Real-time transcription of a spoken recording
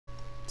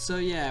So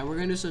yeah, we're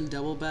gonna do some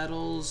double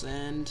battles,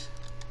 and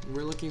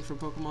we're looking for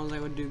Pokemon that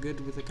would do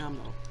good with a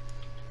combo.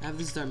 I have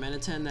this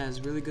Darmanitan that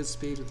has really good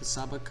speed with the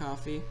Saba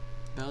Coffee.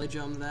 Belly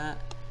Drum that.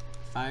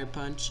 Fire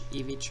Punch,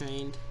 EV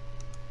trained.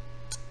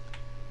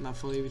 Not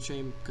fully EV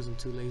trained because I'm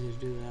too lazy to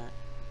do that.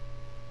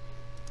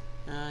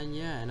 And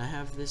yeah, and I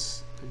have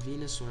this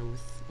Venusaur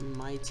with a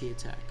mighty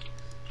attack.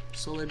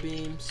 Solar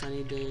Beam,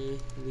 Sunny Day,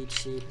 Leech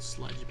Seed,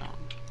 Sludge Bomb.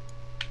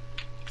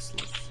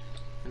 Sludge.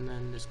 And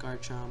then this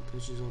Garchomp,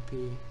 which is OP.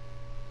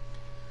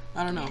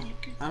 I don't know.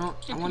 I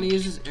want to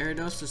use this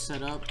Gyarados to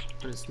set up,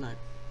 but it's not.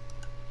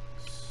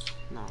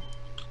 No.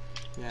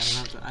 Yeah, I don't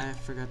have to. I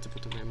forgot to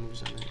put the right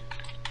moves on it.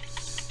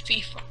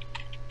 FIFA.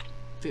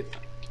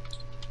 FIFA.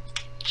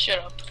 Shut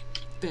up.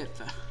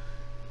 FIFA.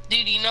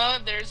 Dude, you know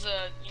there's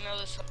a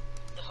this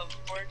the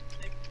hoverboard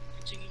thing.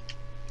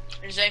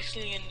 There's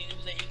actually a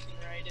news that you can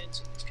ride it,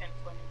 so it's kind of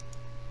funny.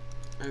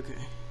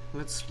 Okay,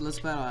 let's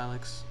battle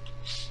Alex.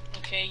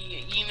 Okay,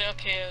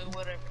 okay,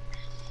 whatever.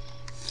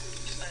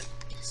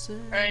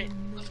 Alright,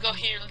 let's go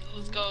here.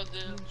 Let's go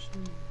do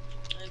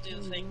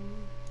the thing.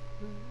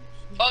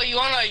 Oh, you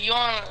wanna?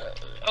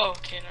 Oh,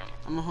 okay, never mind.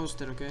 I'm gonna host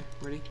it. Okay,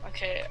 ready?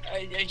 Okay,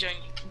 I join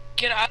you.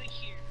 Get out of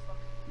here,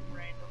 fucking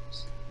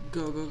randoms.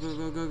 Go. Go.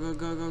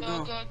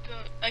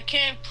 I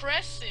can't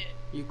press it.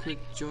 You click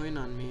join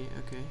on me.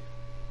 Okay.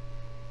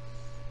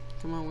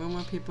 Come on, one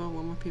more people.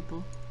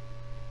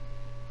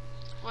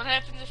 What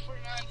happens if we're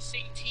not on the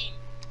same team?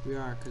 We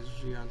are, cause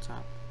we're on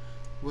top.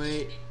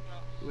 Wait. No.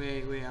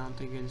 Wait, I don't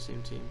think you're in the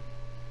same team.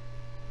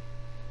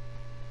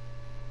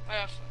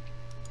 Oh, fuck.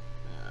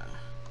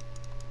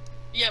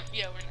 Yep,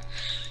 yeah, we're not.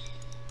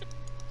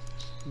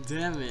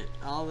 Damn it,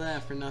 all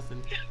that for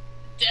nothing.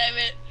 Damn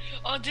it.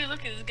 Oh, dude,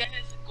 look at this guy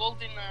has a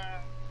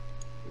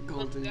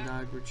golden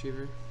dog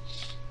retriever.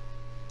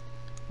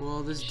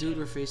 Well, this dude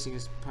we're facing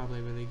is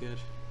probably really good.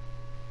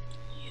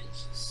 He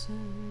is.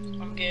 I'm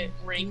gonna get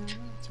raped,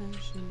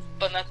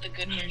 but not the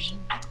good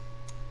version.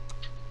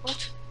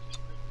 What?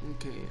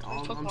 Okay,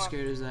 all I'm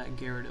scared is that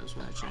Gyarados,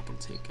 which I can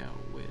take out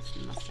with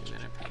nothing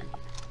that I put in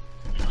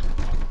here.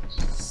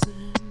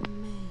 Send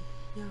me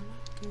your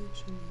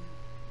location,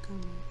 come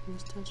on,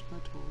 let's touch my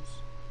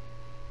toes.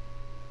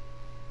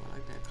 I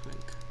like that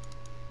clink.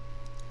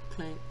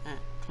 Clink and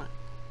clank.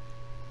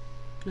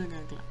 Clink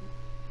and clank.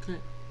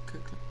 Clink,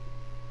 clink, clink.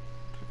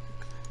 Clink and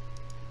clank.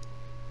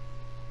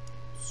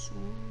 So,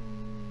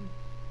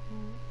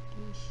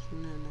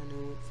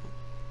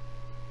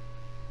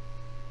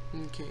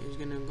 okay, he's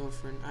gonna go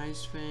for an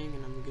Ice Fang,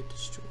 and I'm gonna get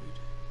destroyed.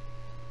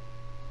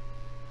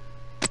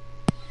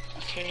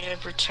 Okay,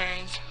 I've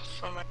returned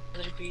from my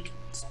other beating.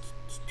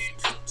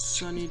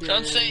 Sunny Day.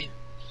 Don't say.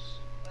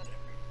 Whatever.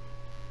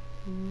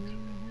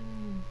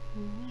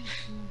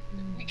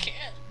 We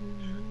can't.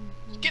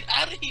 Get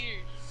out of here,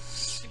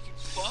 stupid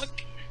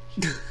fuck.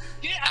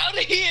 Get out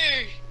of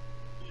here.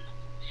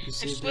 You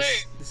see, I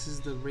swear. this is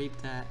the rape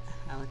that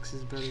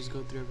Alex's brothers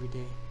go through every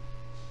day.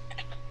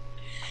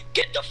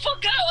 Get the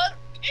fuck out! I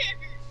don't care.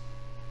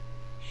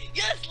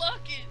 Yes,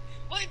 lock it.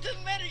 Wait, it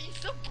doesn't matter. You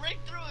still break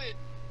through it.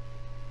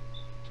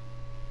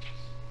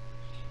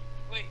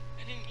 Wait,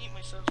 I didn't eat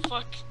myself.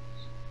 Fuck.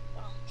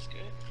 Oh, that's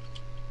good.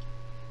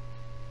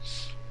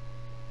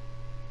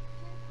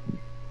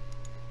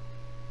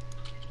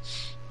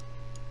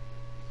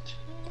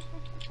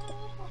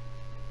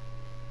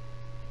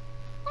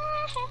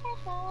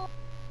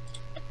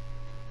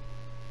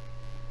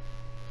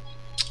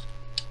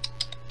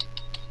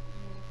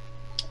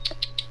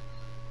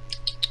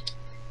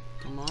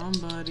 Come on,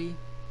 buddy.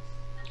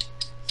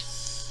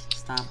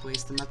 Stop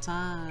wasting my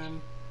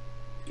time.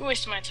 You're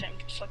wasting my time.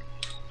 Get the fuck out.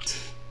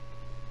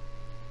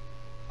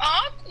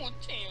 Ah, good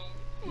damn.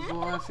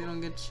 Boy, if you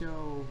don't get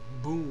your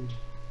boom.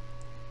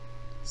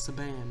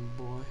 Saban,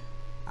 boy.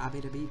 I be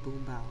the beat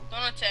boom bow.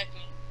 Don't attack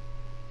me.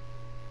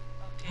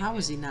 Okay, How good.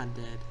 is he not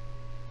dead?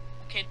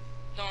 Okay,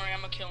 don't worry,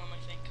 I'm gonna kill him, I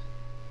think.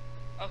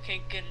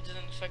 Okay, good, it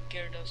doesn't affect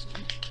Gyarados.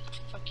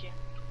 Fuck yeah.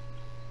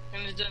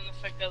 And it doesn't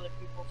affect other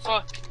people.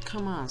 Fuck.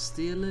 Come on,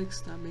 Steelix,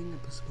 stop being a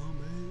pussy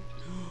man.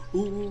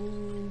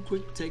 Ooh,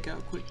 quick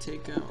takeout.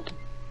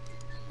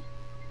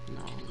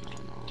 No.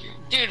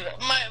 Dude,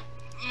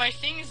 my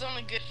thing is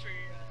only good for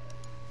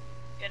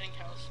getting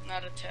health,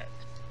 not attack.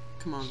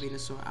 Come on,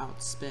 Venusaur,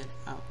 outsped.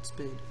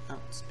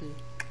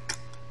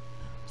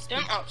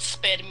 Don't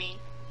outsped me.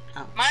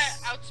 My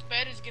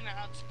outsped is gonna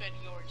outsped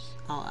yours.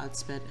 I'll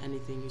outsped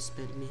anything you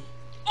sped me.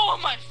 Oh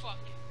my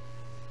fucking.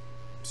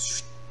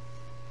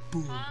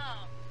 Boom.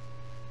 Ow.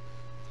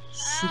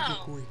 Super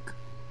Ow. quick.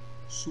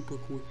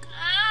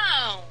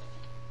 Ow.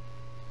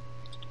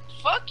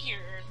 Fuck your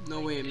earth. No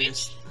way, it bitch.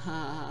 missed.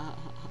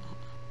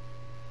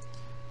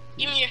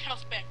 Give me your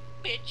health back,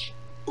 bitch.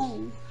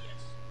 Ooh.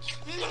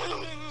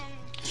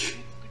 Yes.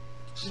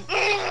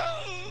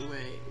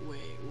 Wait.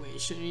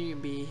 Shouldn't you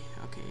be...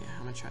 Okay, yeah,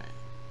 I'm gonna try it.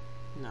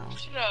 No.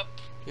 Shut up.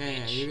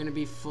 Yeah, you're gonna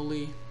be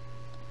fully...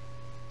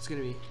 It's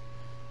gonna be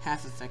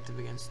half effective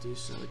against you,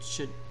 so it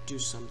should do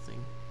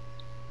something.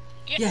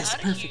 Get Yes, out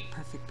of perfect. here.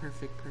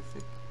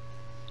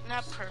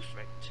 Not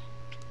perfect.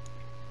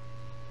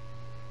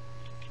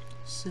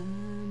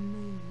 Send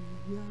me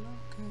your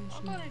location.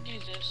 I'm gonna do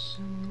this.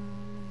 Come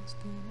on, let's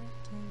get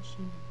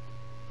attention.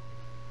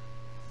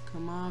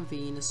 Come on,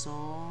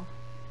 Venusaur.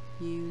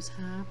 Use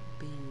Hyper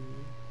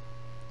Beam.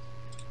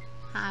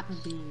 Hyper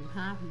Beam,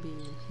 Hyper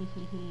Beam.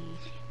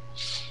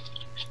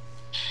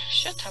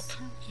 Shut up,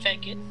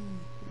 faggot.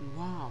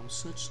 Wow,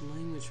 such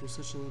language for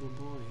such a little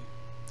boy.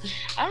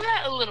 I'm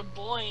not a little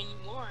boy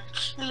anymore.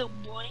 A little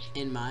boy.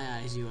 In my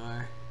eyes, you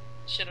are.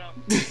 Shut up.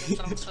 That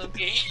sounds so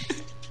gay.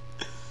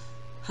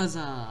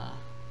 Huzzah!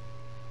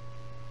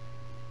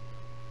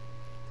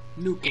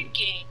 You're Nuke 'em.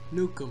 gay.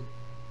 Nuke 'em.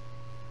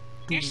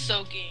 You're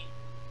so gay.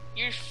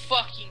 You're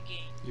fucking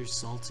gay. You're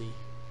salty.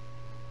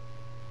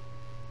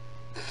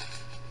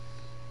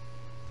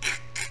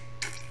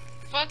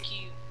 Fuck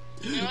you.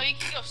 You know, you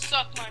can go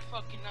suck my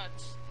fucking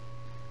nuts.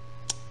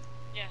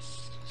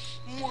 Yes.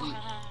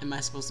 Am I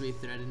supposed to be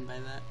threatened by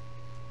that?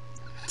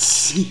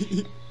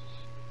 You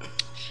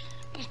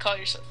can call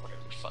yourself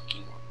whatever the fuck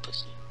you want,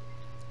 pussy.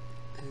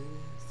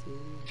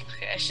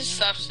 Okay, I should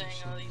stop saying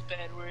all these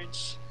bad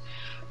words.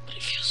 But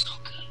it feels so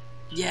good.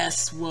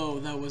 Yes, whoa,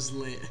 that was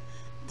lit.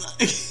 that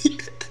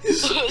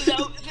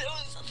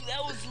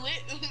was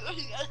lit.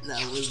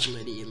 That was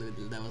litty,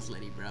 that was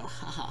litty, bro.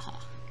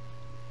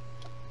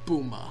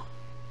 Boomba.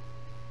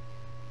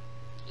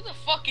 Who the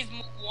fuck is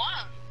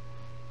Muan?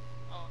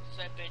 Oh, it's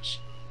that bitch.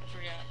 I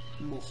forgot.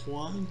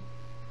 Mohuan?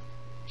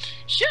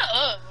 Shut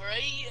up,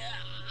 alright?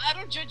 I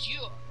don't judge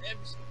you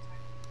every single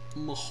time.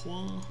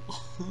 Mohuan?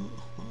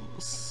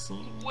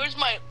 Where's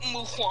my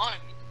Muan?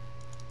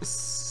 I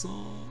So.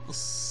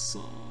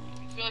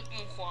 feel like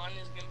Muan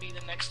is gonna be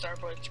the next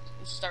Starbucks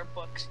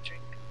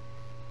drink.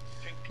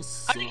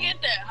 How do you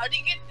get that? How do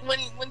you get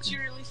once you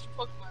release your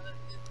Pokemon?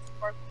 It's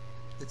sparkling.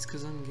 It's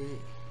cause I'm gay.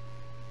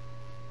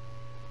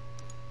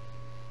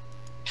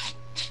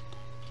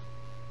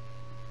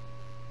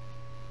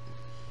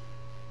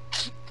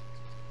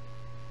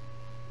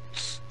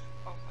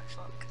 Oh my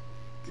fuck.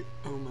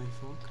 Oh my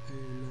fuck, oh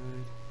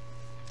lord.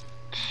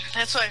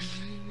 That's why.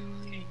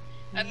 Okay.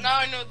 And now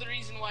I know the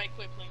reason why I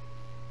quit playing.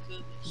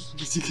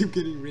 Because you keep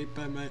getting raped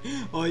by my.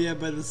 Oh yeah,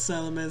 by the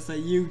salamence that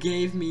you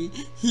gave me.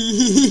 Fuck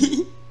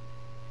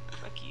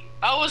you.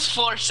 I was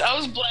forced. I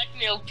was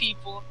blackmailed,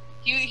 people.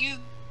 He was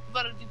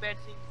about to do bad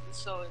things,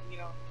 so you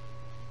know,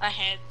 I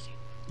had to.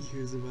 He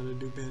was about to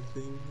do bad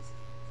things.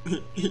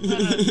 Look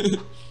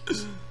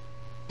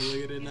at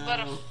it He's now.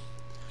 about to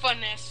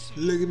finesse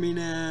me. Look at me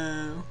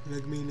now.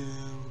 Look at me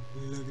now.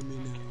 Look at me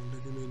now.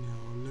 Look at me now.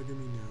 Look at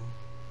me now.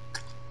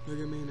 Look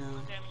at me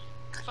now. Damn it.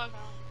 Fuck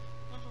on.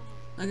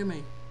 Look at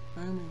me.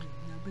 Look at me.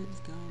 Now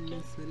bitch got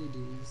me for the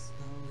D's.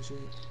 Oh shit.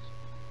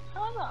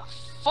 How the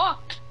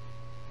fuck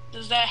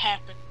does that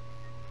happen?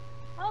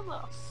 How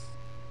the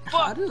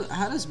fuck?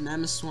 How does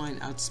Mamoswine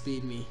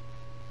outspeed me?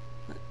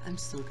 But I'm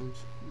still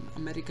confused.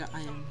 America,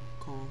 I am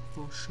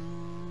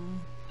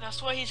confusion.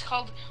 That's why he's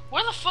called.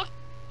 Where the fuck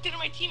did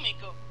my teammate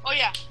go? Oh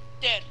yeah,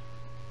 dead.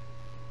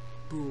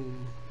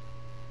 Boom.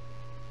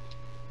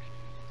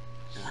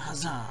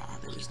 Huzzah!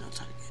 There is no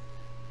target.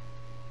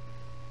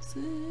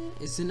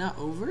 Is it not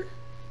over?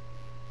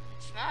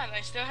 It's not.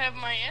 I still have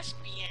my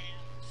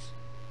SBMs.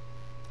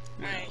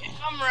 No. Alright, if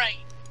I'm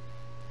right,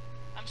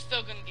 I'm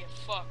still gonna get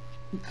fucked.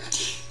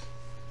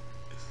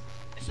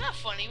 It's not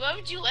funny. Why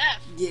would you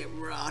laugh? Get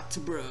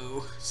rocked,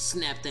 bro.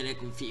 Snap that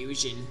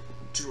confusion.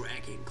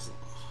 Dragon Claw.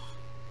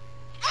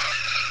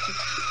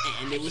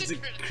 And it was a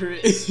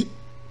crit.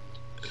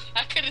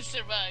 I could have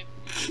survived.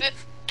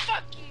 That's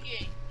fucking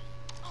gay.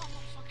 Oh my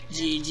fucking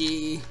God.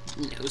 GG.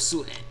 No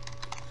sweat.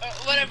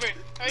 Whatever.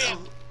 Hurry up.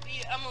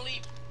 I'm gonna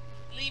leave.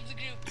 Leave the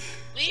group.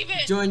 Leave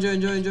it. Join.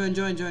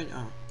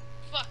 Oh.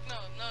 Fuck no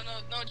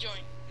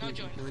join. No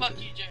join. No Fuck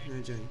join. you, Jerry.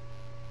 No join.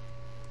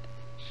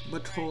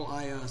 Butthole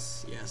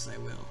iOS. Yes, I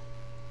will.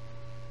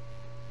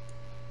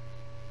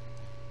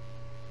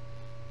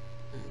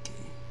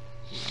 Okay.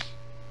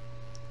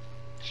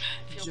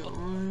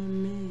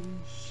 Join me.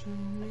 Show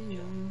me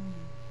your.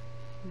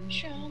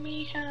 Show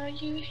me how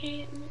you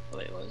hit me.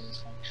 Wait, what was this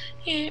song?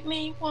 Hit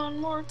me one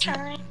more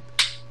time.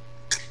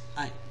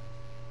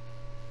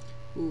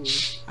 Ooh,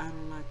 I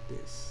don't like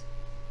this.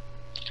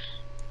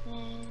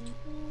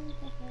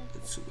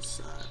 It's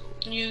suicidal.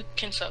 You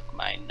can suck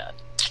my nut.